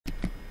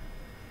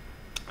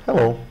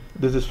Hello,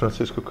 this is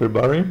Francisco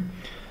Cribari.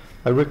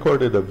 I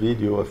recorded a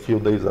video a few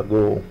days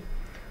ago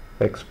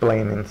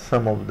explaining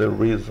some of the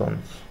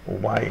reasons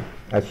why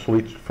I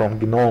switched from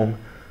GNOME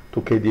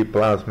to KDE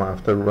Plasma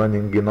after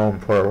running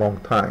GNOME for a long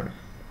time.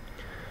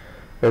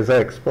 As I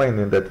explained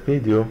in that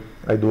video,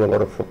 I do a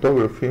lot of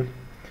photography,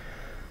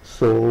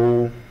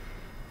 so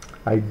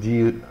I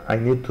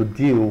need to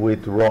deal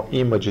with raw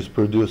images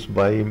produced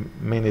by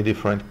many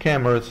different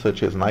cameras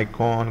such as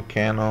Nikon,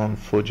 Canon,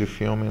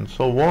 Fujifilm and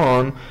so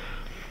on,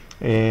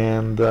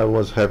 and I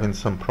was having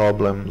some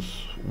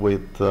problems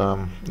with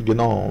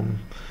GNOME.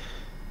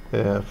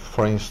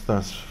 For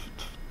instance,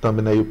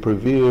 thumbnail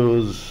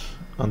previews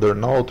under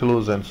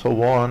Nautilus and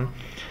so on,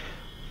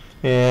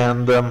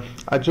 and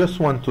I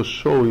just want to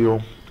show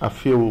you a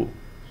few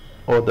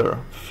other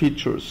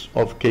features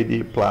of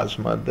KDE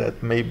Plasma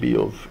that may be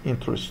of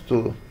interest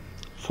to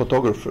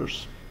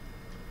photographers.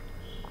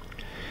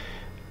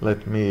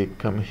 Let me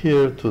come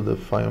here to the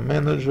file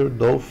manager,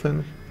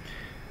 Dolphin,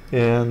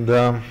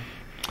 and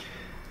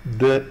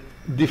the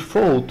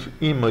default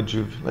image,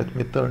 let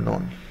me turn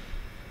on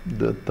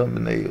the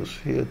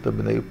thumbnails here,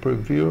 thumbnail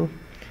preview.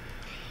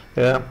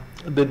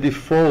 The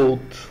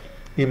default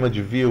image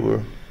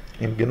viewer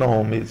in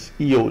GNOME is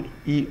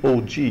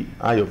EOG,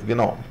 Eye of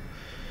GNOME.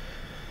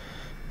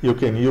 You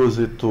can use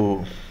it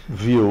to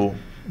view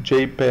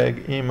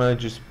JPEG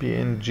images,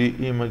 PNG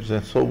images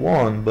and so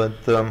on,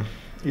 but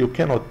you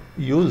cannot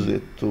use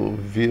it to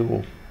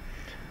view,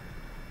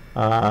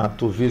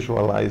 to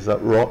visualize a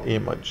raw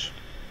image,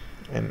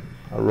 and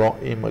a raw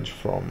image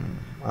from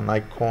a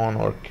Nikon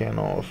or Canon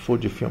or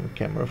Fujifilm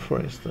camera, for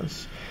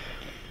instance.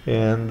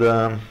 And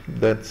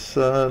that's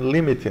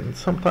limiting.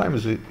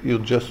 Sometimes you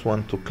just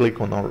want to click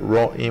on a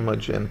raw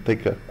image and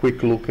take a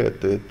quick look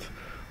at it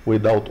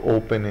without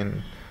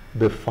opening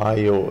the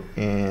file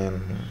in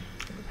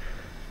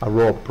a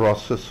raw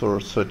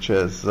processor such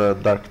as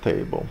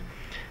Darktable.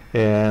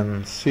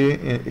 And see,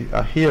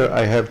 here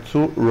I have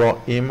two raw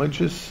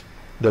images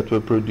that were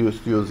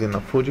produced using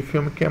a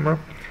Fujifilm camera.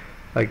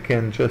 I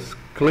can just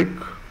click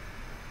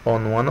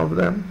on one of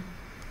them,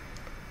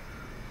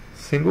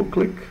 single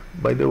click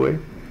by the way,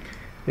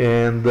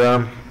 and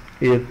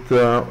it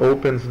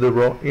opens the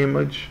raw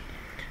image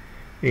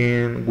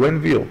in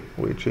GwenView,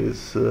 which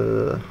is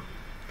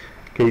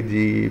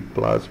KDE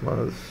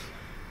Plasma's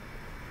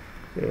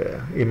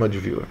image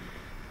viewer.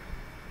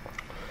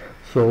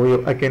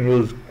 So I can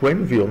use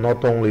GwenView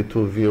not only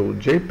to view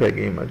JPEG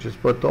images,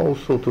 but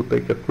also to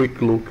take a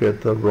quick look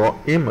at a raw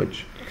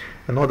image.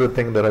 Another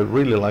thing that I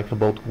really like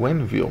about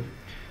GwenView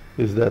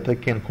is that I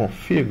can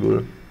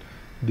configure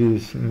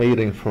this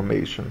meta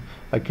information.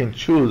 I can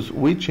choose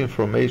which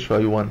information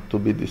I want to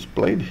be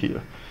displayed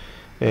here.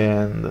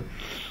 And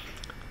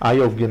Eye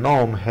of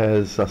GNOME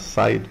has a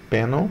side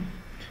panel,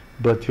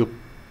 but you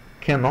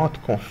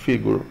cannot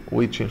configure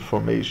which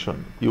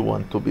information you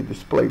want to be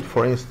displayed.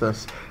 For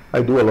instance,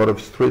 I do a lot of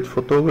street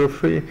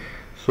photography,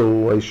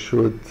 so I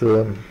shoot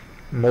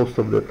most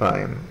of the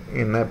time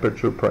in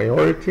aperture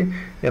priority,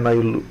 and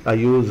I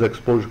use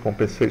exposure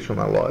compensation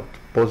a lot,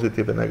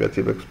 positive and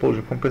negative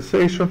exposure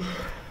compensation.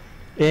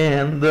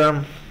 And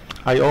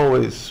I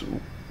always,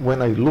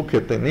 when I look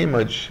at an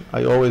image,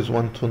 I always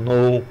want to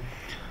know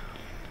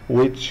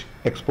which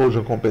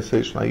exposure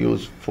compensation I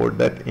use for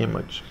that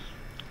image.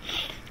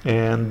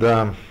 And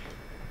Eye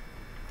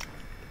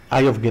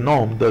of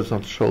GNOME does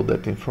not show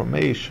that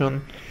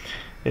information,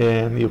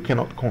 and you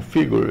cannot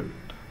configure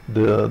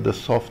the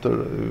software,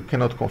 you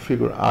cannot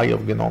configure Eye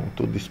of GNOME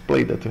to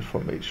display that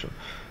information.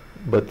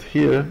 But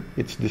here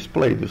it's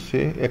displayed, you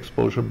see,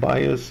 exposure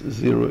bias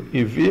 0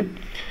 EV,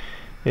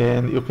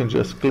 and you can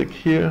just click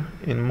here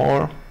in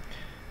more,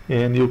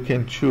 and you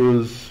can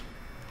choose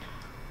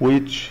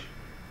which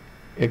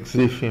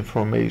EXIF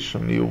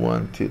information you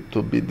want it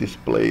to be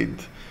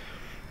displayed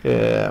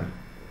in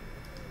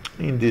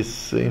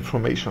this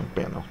information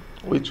panel,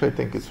 which I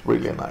think is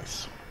really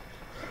nice.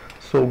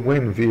 So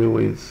GwenView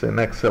is an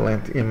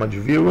excellent image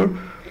viewer.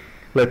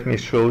 Let me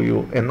show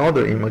you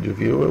another image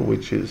viewer,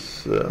 which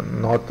is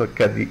not a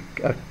KDE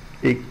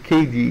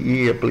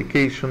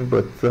application,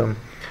 but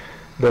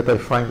that I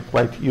find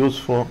quite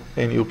useful,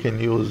 and you can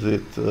use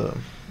it in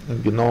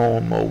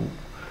GNOME or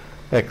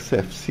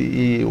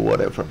XFCE or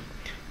whatever.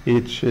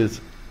 It's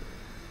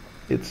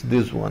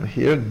this one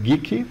here,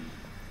 Geeky.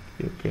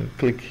 You can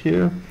click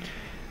here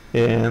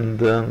and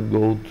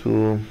go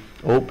to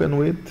Open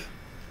with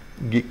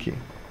Geeky.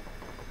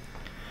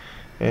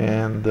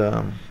 And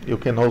you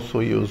can also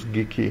use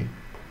Geeky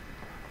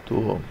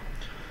to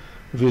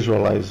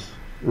visualize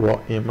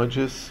raw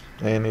images,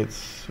 and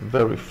it's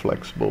very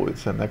flexible.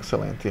 It's an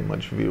excellent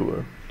image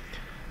viewer.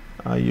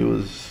 I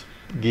use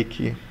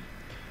Geeky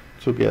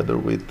together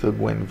with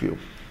GwenView.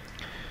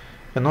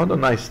 Another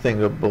nice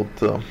thing about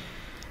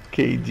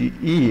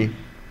KDE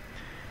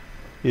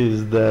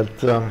is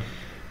that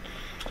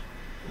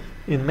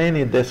in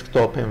many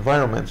desktop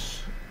environments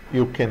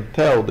you can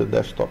tell the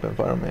desktop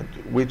environment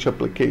which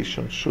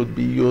application should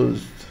be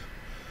used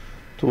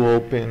to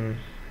open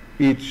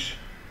each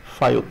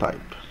file type.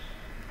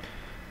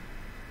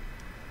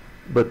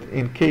 but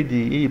in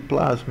KDE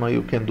Plasma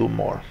you can do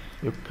more.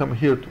 You come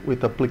here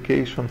with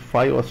application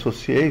file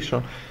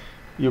association,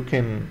 you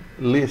can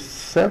list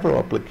several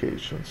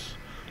applications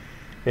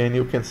and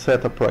you can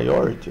set a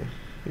priority.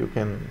 You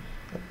can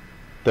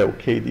tell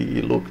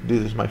KDE, look,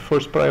 this is my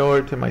first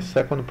priority, my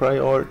second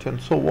priority, and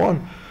so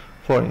on.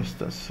 For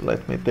instance,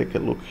 let me take a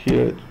look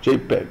here at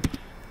JPEG.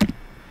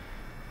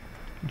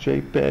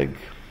 JPEG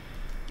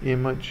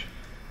image.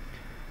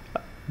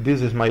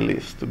 This is my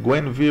list.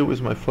 Gwenville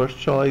is my first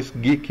choice,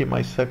 Geeky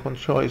my second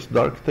choice,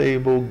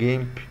 Darktable,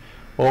 GIMP,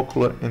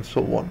 Ocular, and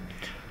so on.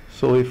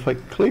 So if I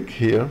click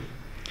here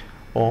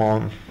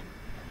on,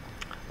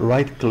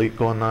 right click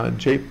on a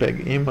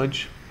JPEG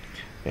image,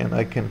 and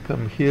I can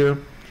come here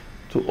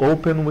to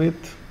open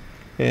with,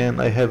 and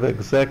I have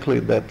exactly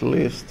that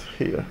list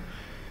here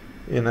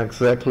in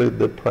exactly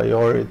the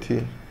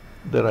priority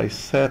that I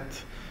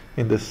set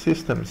in the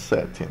system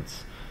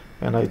settings,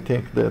 and I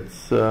think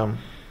that's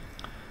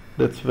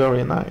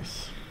very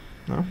nice,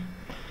 no?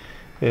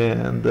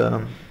 And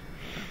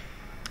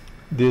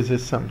this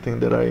is something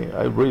that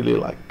I really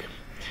like.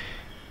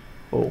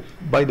 Oh,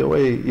 by the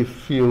way,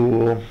 if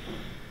you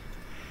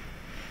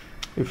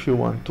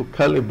want to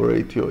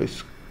calibrate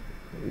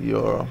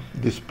your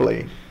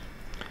display,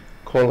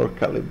 color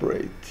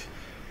calibrate,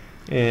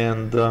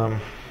 and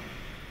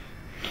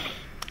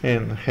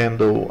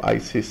handle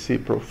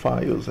ICC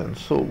profiles and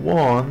so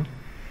on,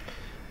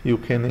 you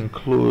can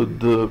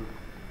include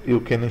you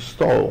can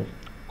install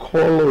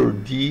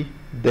color-d-kde,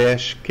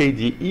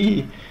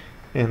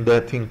 and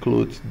that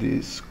includes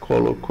this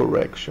color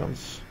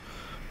corrections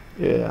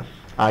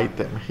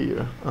item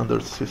here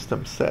under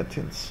system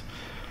settings.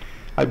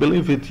 I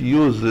believe it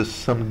uses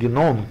some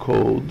GNOME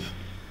code.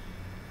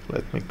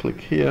 Let me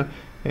click here,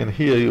 and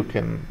here you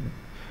can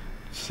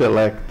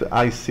select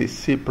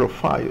ICC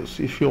profiles.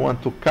 If you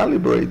want to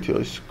calibrate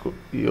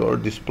your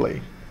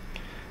display,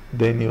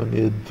 then you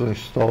need to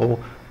install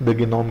the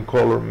GNOME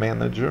Color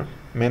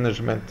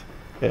Management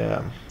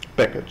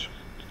package.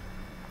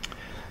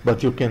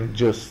 But you can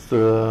just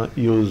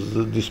use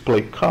the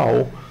display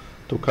cow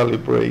to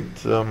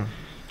calibrate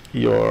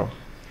your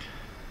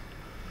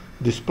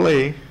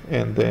display,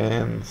 and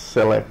then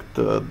select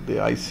the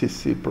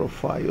ICC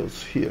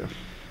profiles here.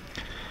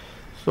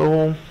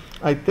 So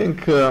I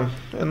think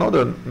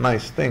another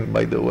nice thing,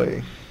 by the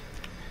way,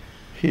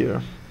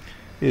 here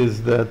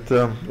is that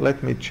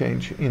let me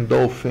change in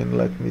Dolphin,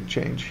 let me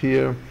change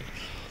here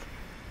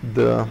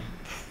the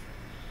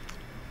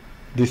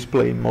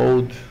display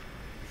mode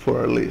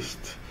for a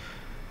list.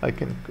 I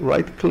can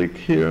right click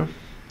here,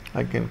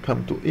 I can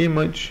come to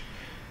image,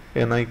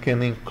 and I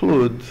can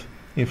include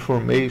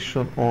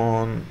information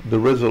on the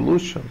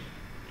resolution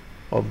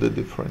of the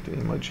different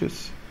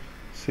images.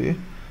 See,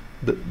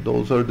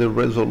 those are the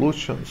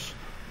resolutions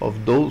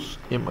of those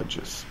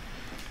images,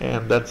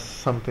 and that's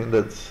something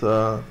that's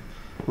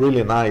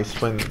really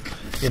nice when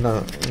in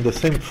the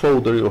same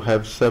folder you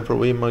have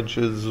several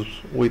images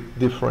with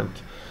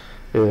different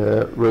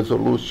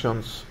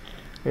resolutions,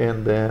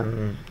 and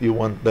then you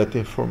want that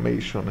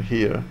information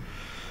here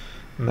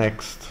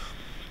next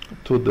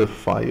to the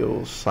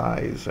file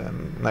size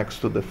and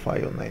next to the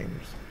file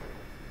names.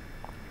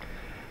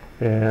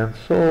 And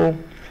so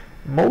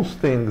most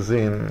things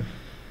in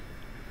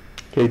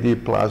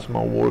KDE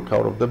Plasma work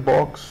out of the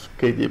box.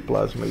 KDE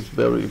Plasma is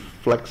very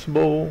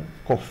flexible,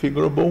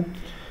 configurable,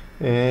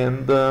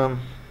 and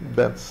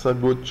that's a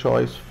good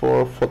choice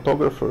for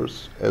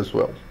photographers as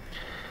well.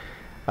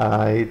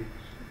 I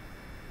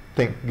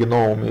think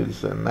GNOME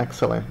is an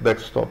excellent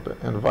desktop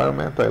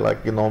environment. I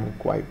like GNOME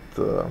quite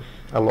a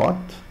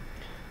lot,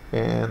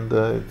 and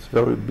it's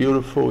very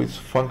beautiful, it's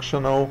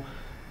functional,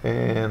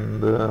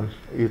 and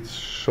it's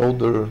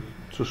shoulder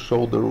to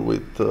shoulder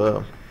with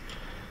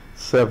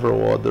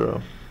several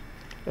other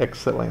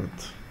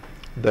excellent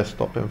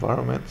desktop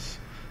environments,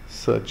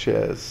 such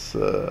as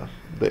the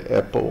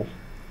Apple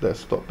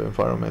desktop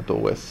environment,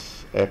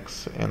 OS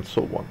X, and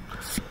so on.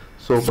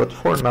 So, but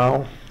for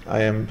now,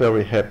 I am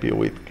very happy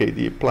with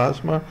KDE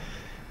Plasma,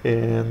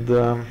 and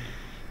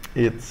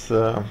it's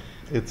an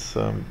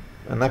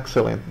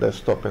excellent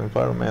desktop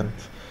environment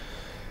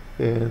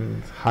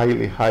and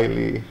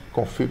highly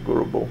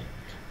configurable.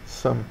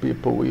 Some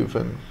people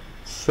even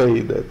say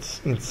that's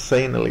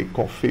insanely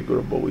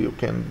configurable. You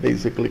can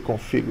basically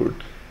configure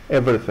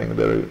everything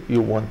that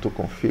you want to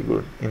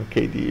configure in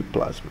KDE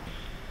Plasma.